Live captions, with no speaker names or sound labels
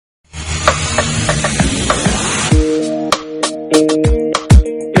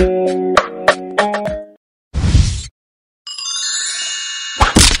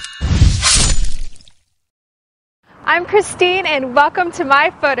morning and welcome to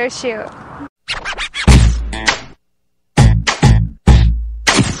my photo shoot.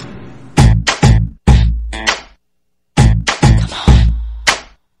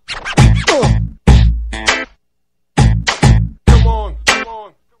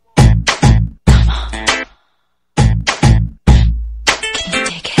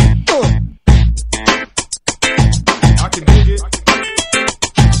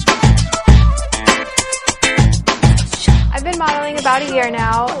 I've been modeling about a year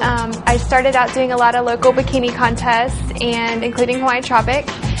now. I started out doing a lot of local bikini contests, and including Hawaiian Tropic.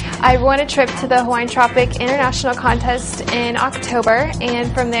 I won a trip to the Hawaiian Tropic International Contest in October,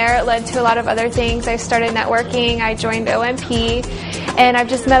 and from there it led to a lot of other things. I started networking, I joined OMP, and I've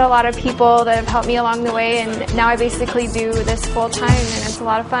just met a lot of people that have helped me along the way, and now I basically do this full time, and it's a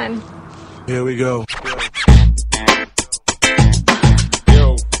lot of fun. Here we go.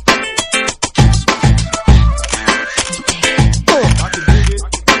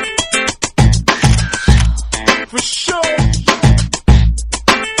 For sure.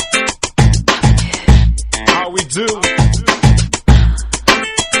 How we do.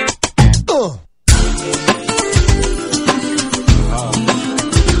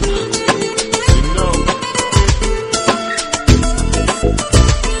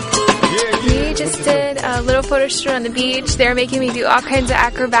 We just did a little photo shoot on the beach. They were making me do all kinds of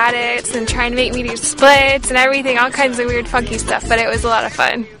acrobatics and trying to make me do splits and everything, all kinds of weird funky stuff, but it was a lot of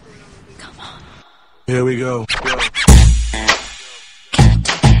fun. Here we go.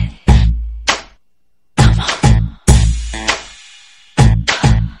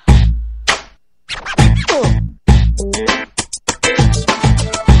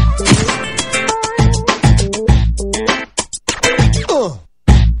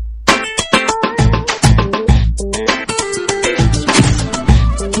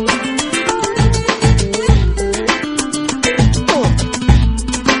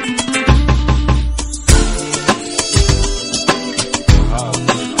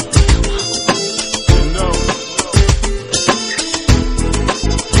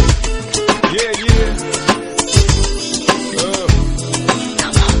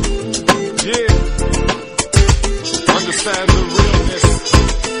 Understand the realness.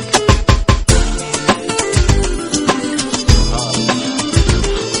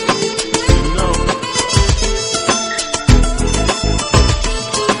 You know.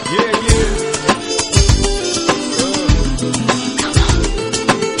 Yeah, yeah.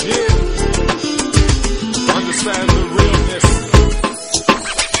 Yeah. Understand the realness.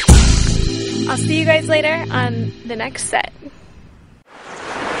 I'll see you guys later on the next set.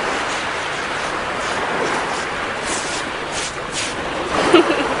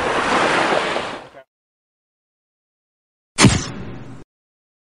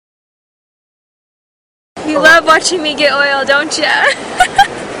 You love watching me get oil, don't ya?